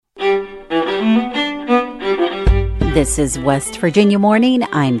This is West Virginia Morning.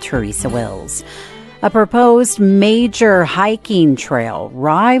 I'm Teresa Wills. A proposed major hiking trail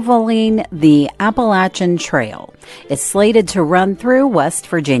rivaling the Appalachian Trail is slated to run through West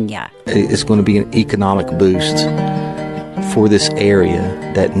Virginia. It's going to be an economic boost for this area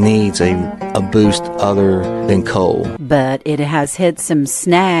that needs a boost other than coal. But it has hit some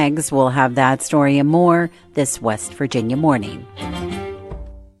snags. We'll have that story and more this West Virginia Morning.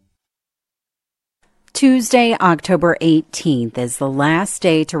 Tuesday, October 18th is the last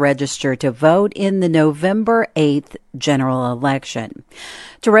day to register to vote in the November 8th general election.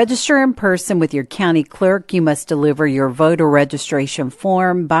 To register in person with your county clerk, you must deliver your voter registration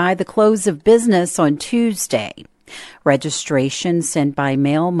form by the close of business on Tuesday. Registration sent by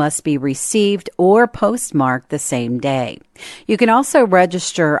mail must be received or postmarked the same day. You can also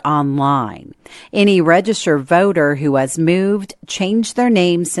register online. Any registered voter who has moved, changed their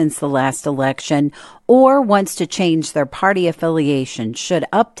name since the last election, or wants to change their party affiliation should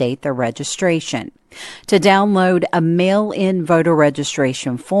update their registration. To download a mail-in voter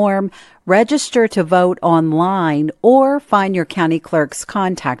registration form, register to vote online, or find your county clerk's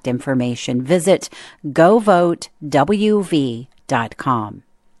contact information, visit govotewv.com.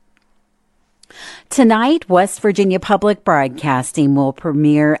 Tonight, West Virginia Public Broadcasting will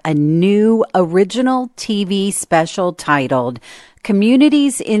premiere a new original TV special titled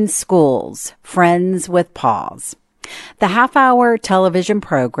Communities in Schools, Friends with Paws. The half-hour television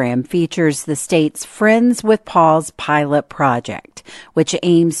program features the state's Friends with Paws pilot project, which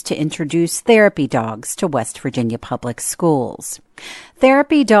aims to introduce therapy dogs to West Virginia public schools.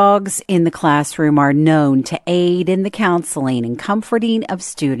 Therapy dogs in the classroom are known to aid in the counseling and comforting of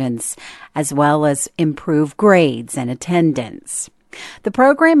students, as well as improve grades and attendance. The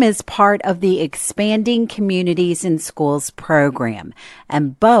program is part of the Expanding Communities in Schools program,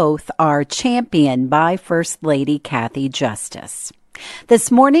 and both are championed by First Lady Kathy Justice. This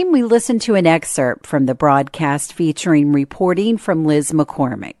morning, we listened to an excerpt from the broadcast featuring reporting from Liz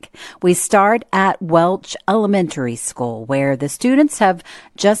McCormick. We start at Welch Elementary School, where the students have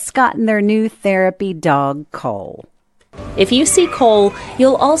just gotten their new therapy dog, Cole. If you see Cole,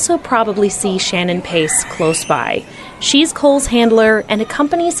 you'll also probably see Shannon Pace close by. She's Cole's handler and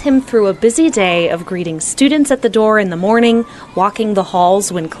accompanies him through a busy day of greeting students at the door in the morning, walking the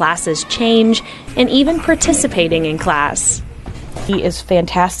halls when classes change, and even participating in class. He is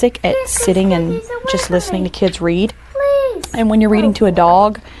fantastic at sitting and just listening to kids read. And when you're reading to a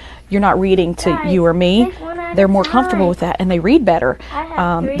dog, you're not reading to you or me. They're more comfortable with that, and they read better.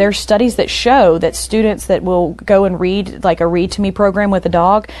 There's studies that show that students that will go and read, like a Read to Me program with a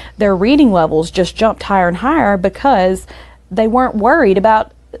dog, their reading levels just jumped higher and higher because they weren't worried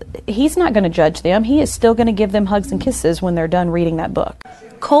about, he's not going to judge them. He is still going to give them hugs and kisses when they're done reading that book.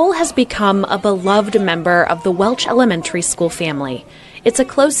 Cole has become a beloved member of the Welch Elementary School family. It's a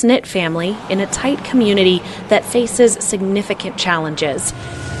close-knit family in a tight community that faces significant challenges,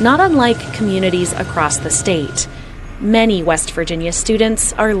 not unlike communities across the state. Many West Virginia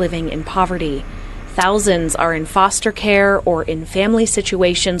students are living in poverty. Thousands are in foster care or in family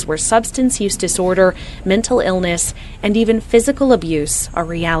situations where substance use disorder, mental illness, and even physical abuse are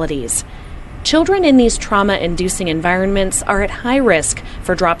realities. Children in these trauma-inducing environments are at high risk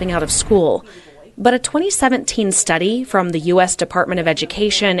for dropping out of school. But a 2017 study from the U.S. Department of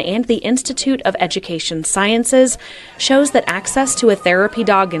Education and the Institute of Education Sciences shows that access to a therapy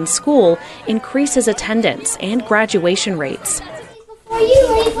dog in school increases attendance and graduation rates. Before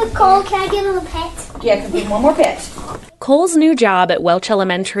you leave with Cole, can I give him a pet? Yeah, give one more pet. Cole's new job at Welch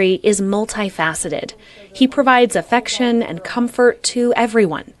Elementary is multifaceted. He provides affection and comfort to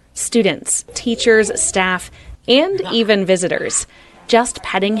everyone: students, teachers, staff, and even visitors. Just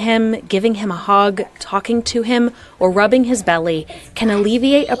petting him, giving him a hug, talking to him, or rubbing his belly can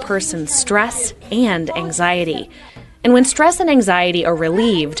alleviate a person's stress and anxiety. And when stress and anxiety are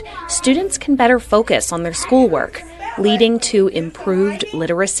relieved, students can better focus on their schoolwork, leading to improved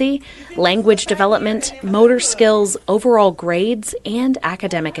literacy, language development, motor skills, overall grades, and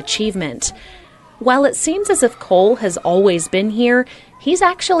academic achievement. While it seems as if Cole has always been here, he's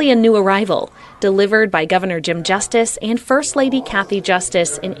actually a new arrival, delivered by Governor Jim Justice and First Lady Kathy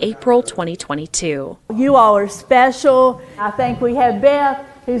Justice in April 2022. You all are special. I think we have Beth,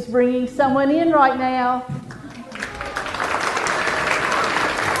 who's bringing someone in right now.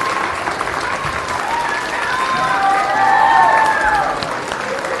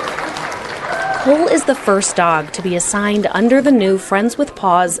 Cole is the first dog to be assigned under the new Friends with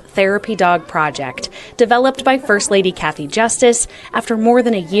Paws Therapy Dog Project, developed by First Lady Kathy Justice after more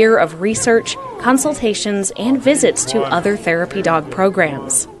than a year of research, consultations, and visits to other therapy dog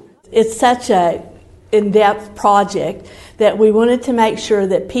programs. It's such a in-depth project that we wanted to make sure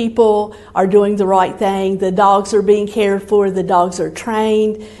that people are doing the right thing. The dogs are being cared for. The dogs are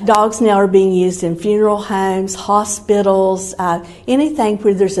trained. Dogs now are being used in funeral homes, hospitals, anything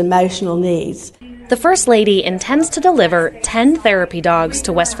where there's emotional needs. The First Lady intends to deliver 10 therapy dogs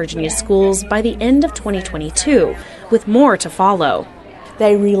to West Virginia schools by the end of 2022, with more to follow.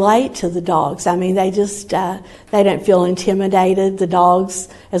 They relate to the dogs. I mean, they just, they don't feel intimidated. The dogs,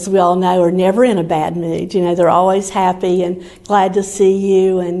 as we all know, are never in a bad mood. You know, they're always happy and glad to see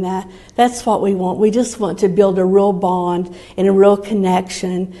you, and that's what we want. We just want to build a real bond and a real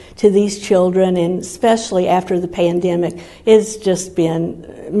connection to these children, and especially after the pandemic, it's just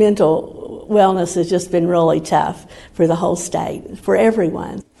been, mental wellness has just been really tough for the whole state, for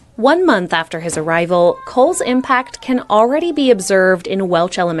everyone. 1 month after his arrival, Cole's impact can already be observed in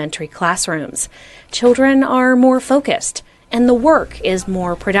Welch Elementary classrooms. Children are more focused, and the work is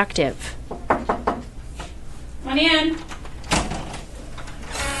more productive. Come on in.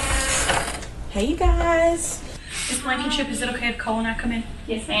 Hey, you guys. Miss Blankenship, is it okay if Cole and I come in?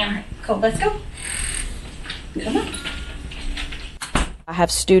 Yes, ma'am. Cole, let's go. Come on. I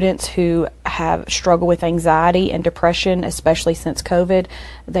have students who have struggled with anxiety and depression, especially since COVID.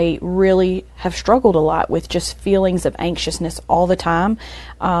 They really have struggled a lot with just feelings of anxiousness all the time,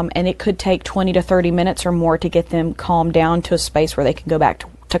 and it could take 20 to 30 minutes or more to get them calmed down to a space where they can go back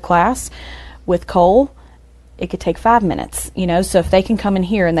to class. With Cole, it could take 5 minutes, you know, so if they can come in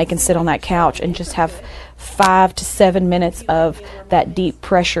here and they can sit on that couch and just have 5 to 7 minutes of that deep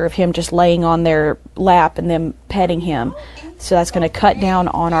pressure of him just laying on their lap and them petting him. So that's going to cut down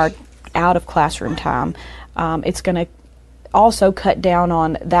on our out of classroom time. It's going to also cut down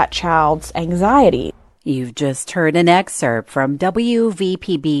on that child's anxiety. You've just heard an excerpt from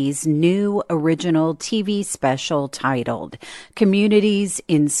WVPB's new original TV special titled Communities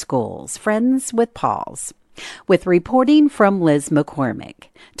in Schools, Friends with Paws, with reporting from Liz McCormick.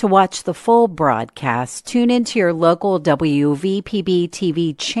 To watch the full broadcast, tune into your local WVPB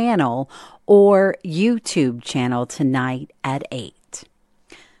TV channel or YouTube channel tonight at 8.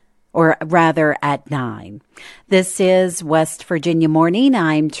 Or rather at 9. This is West Virginia Morning.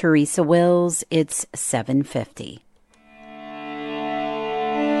 I'm Teresa Wills. It's 7:50.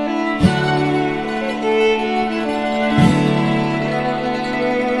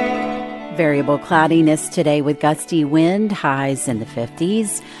 Variable cloudiness today with gusty wind, highs in the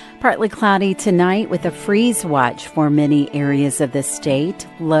 50s. Partly cloudy tonight with a freeze watch for many areas of the state,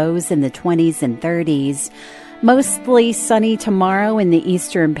 lows in the 20s and 30s. Mostly sunny tomorrow in the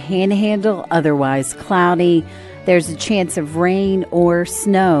eastern panhandle, otherwise cloudy. There's a chance of rain or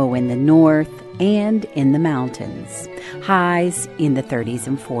snow in the north and in the mountains. Highs in the 30s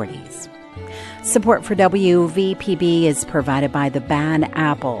and 40s. Support for WVPB is provided by the Bad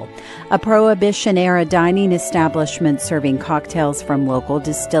Apple, a Prohibition-era dining establishment serving cocktails from local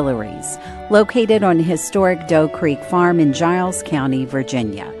distilleries, located on historic Doe Creek Farm in Giles County,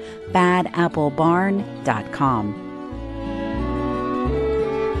 Virginia. BadAppleBarn.com.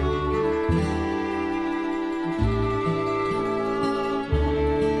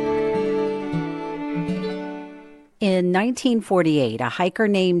 In 1948, a hiker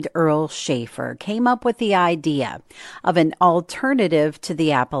named Earl Schaefer came up with the idea of an alternative to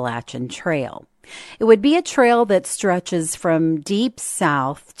the Appalachian Trail. It would be a trail that stretches from deep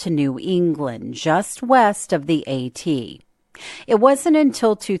south to New England, just west of the AT. It wasn't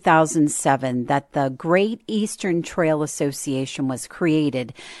until 2007 that the Great Eastern Trail Association was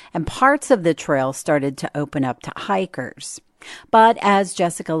created, and parts of the trail started to open up to hikers. But as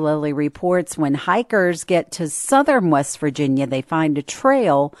Jessica Lilly reports, when hikers get to southern West Virginia, they find a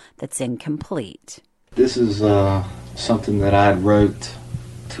trail that's incomplete. This is something that I wrote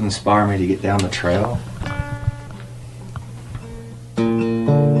to inspire me to get down the trail.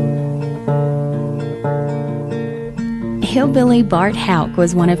 Hillbilly Bart Houck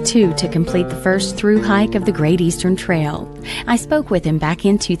was one of two to complete the first through hike of the Great Eastern Trail. I spoke with him back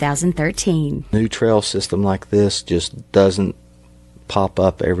in 2013. New trail system like this just doesn't pop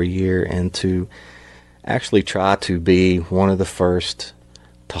up every year, and to actually try to be one of the first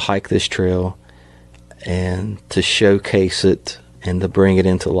to hike this trail and to showcase it and to bring it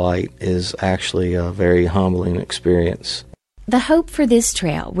into light is actually a very humbling experience. The hope for this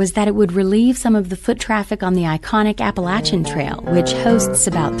trail was that it would relieve some of the foot traffic on the iconic Appalachian Trail, which hosts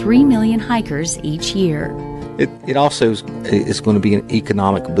about 3 million hikers each year. It also is going to be an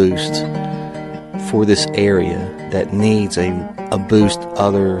economic boost for this area that needs a boost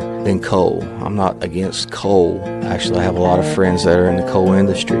other than coal. I'm not against coal. Actually, I have a lot of friends that are in the coal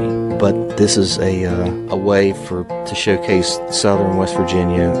industry. But this is a way to showcase southern West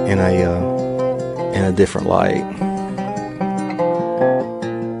Virginia in a in a different light.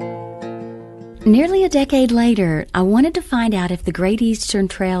 Nearly a decade later, I wanted to find out if the Great Eastern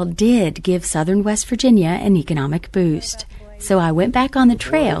Trail did give southern West Virginia an economic boost. So I went back on the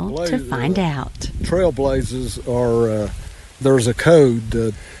trail to find out. Trailblazers are, there's a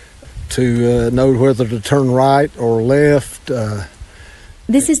code to know whether to turn right or left.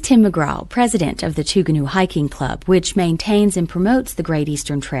 This is Tim McGraw, president of the Touganoo Hiking Club, which maintains and promotes the Great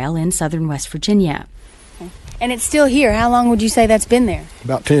Eastern Trail in southern West Virginia. And it's still here. How long would you say that's been there?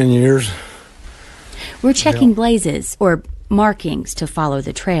 About 10 years. We're checking blazes, or markings, to follow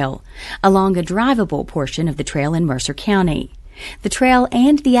the trail, along a drivable portion of the trail in Mercer County. The trail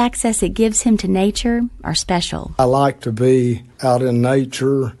and the access it gives him to nature are special. I like to be out in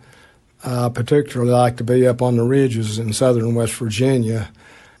nature. I particularly like to be up on the ridges in southern West Virginia.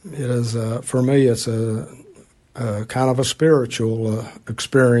 It is, for me, it's a kind of a spiritual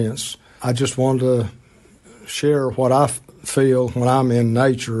experience. I just want to share what I feel when I'm in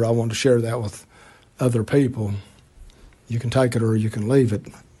nature. I want to share that with other people. You can take it or you can leave it.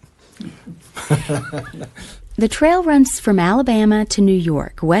 The trail runs from Alabama to New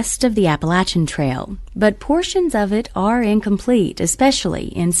York, west of the Appalachian Trail, but portions of it are incomplete, especially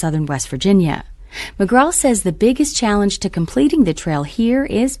in southern West Virginia. McGraw says the biggest challenge to completing the trail here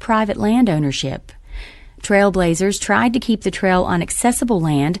is private land ownership. Trailblazers tried to keep the trail on accessible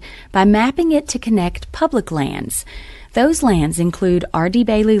land by mapping it to connect public lands. Those lands include R.D.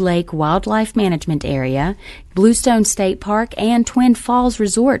 Bailey Lake Wildlife Management Area, Bluestone State Park, and Twin Falls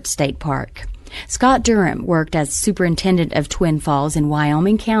Resort State Park. Scott Durham worked as superintendent of Twin Falls in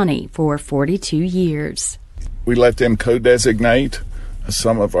Wyoming County for 42 years. We let them co-designate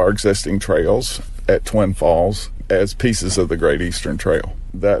some of our existing trails at Twin Falls as pieces of the Great Eastern Trail.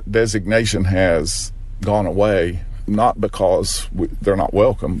 That designation has gone away, not because they're not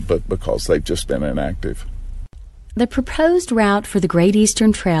welcome, but because they've just been inactive. The proposed route for the Great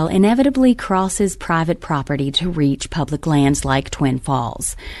Eastern Trail inevitably crosses private property to reach public lands like Twin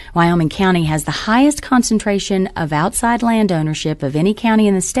Falls. Wyoming County has the highest concentration of outside land ownership of any county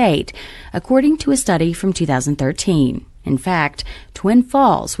in the state, according to a study from 2013. In fact, Twin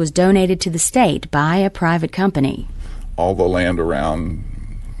Falls was donated to the state by a private company. All the land around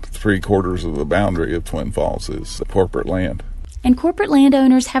 3/4 of the boundary of Twin Falls is corporate land. And corporate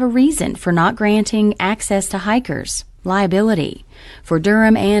landowners have a reason for not granting access to hikers: liability. For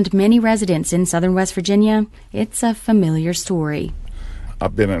Durham and many residents in southern West Virginia, it's a familiar story.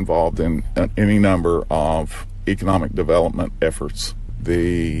 I've been involved in any number of economic development efforts.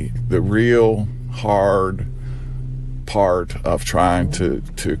 The real hard part of trying to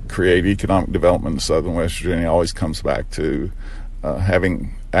create economic development in southern West Virginia always comes back to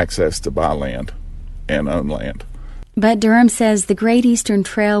having access to buy land and own land. But Durham says the Great Eastern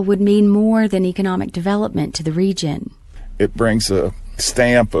Trail would mean more than economic development to the region. It brings a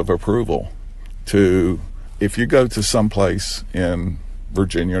stamp of approval to, if you go to some place in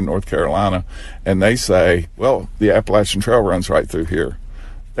Virginia or North Carolina and they say, well, the Appalachian Trail runs right through here,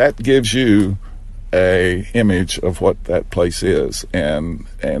 that gives you a image of what that place is and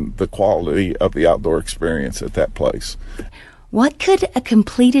the quality of the outdoor experience at that place. What could a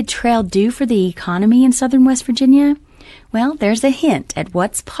completed trail do for the economy in southern West Virginia? Well, there's a hint at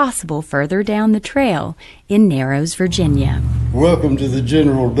what's possible further down the trail in Narrows, Virginia. Welcome to the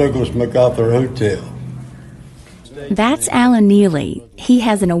General Douglas MacArthur Hotel. That's Alan Neely. He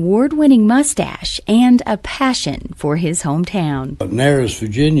has an award-winning mustache and a passion for his hometown. Narrows,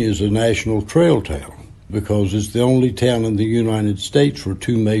 Virginia is a national trail town because it's the only town in the United States where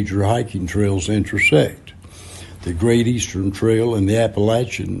two major hiking trails intersect: the Great Eastern Trail and the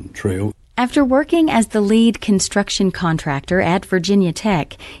Appalachian Trail. After working as the lead construction contractor at Virginia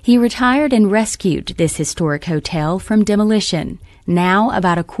Tech, he retired and rescued this historic hotel from demolition. Now,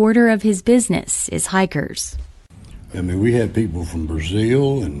 about a quarter of his business is hikers. I mean, we have people from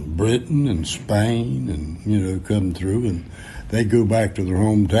Brazil and Britain and Spain and, come through, and they go back to their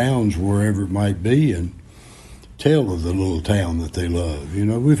hometowns, wherever it might be, and tell of the little town that they love.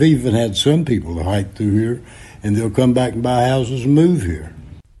 We've even had some people to hike through here, and they'll come back and buy houses and move here.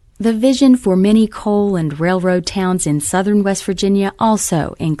 The vision for many coal and railroad towns in southern West Virginia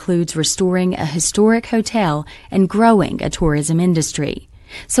also includes restoring a historic hotel and growing a tourism industry.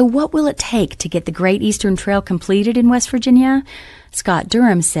 So what will it take to get the Great Eastern Trail completed in West Virginia? Scott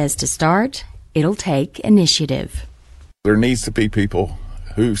Durham says to start, it'll take initiative. There needs to be people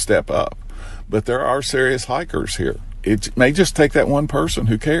who step up, but there are serious hikers here. It may just take that one person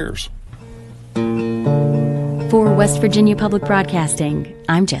who cares. For West Virginia Public Broadcasting,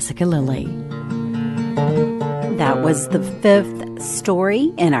 I'm Jessica Lilly. That was the 5th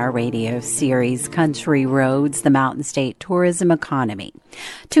story in our radio series, Country Roads, the Mountain State Tourism Economy.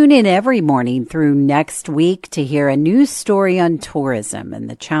 Tune in every morning through next week to hear a new story on tourism and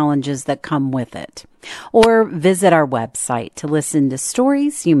the challenges that come with it. Or visit our website to listen to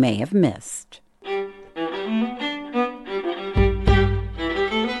stories you may have missed.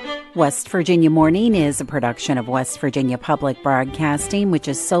 West Virginia Morning is a production of West Virginia Public Broadcasting, which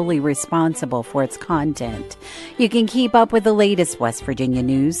is solely responsible for its content. You can keep up with the latest West Virginia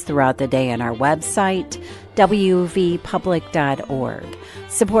news throughout the day on our website, wvpublic.org.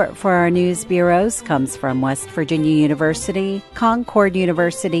 Support for our news bureaus comes from West Virginia University, Concord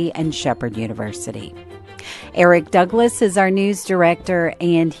University, and Shepherd University. Eric Douglas is our news director,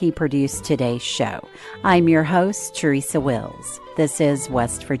 and he produced today's show. I'm your host, Teresa Wills. This is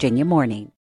West Virginia Morning.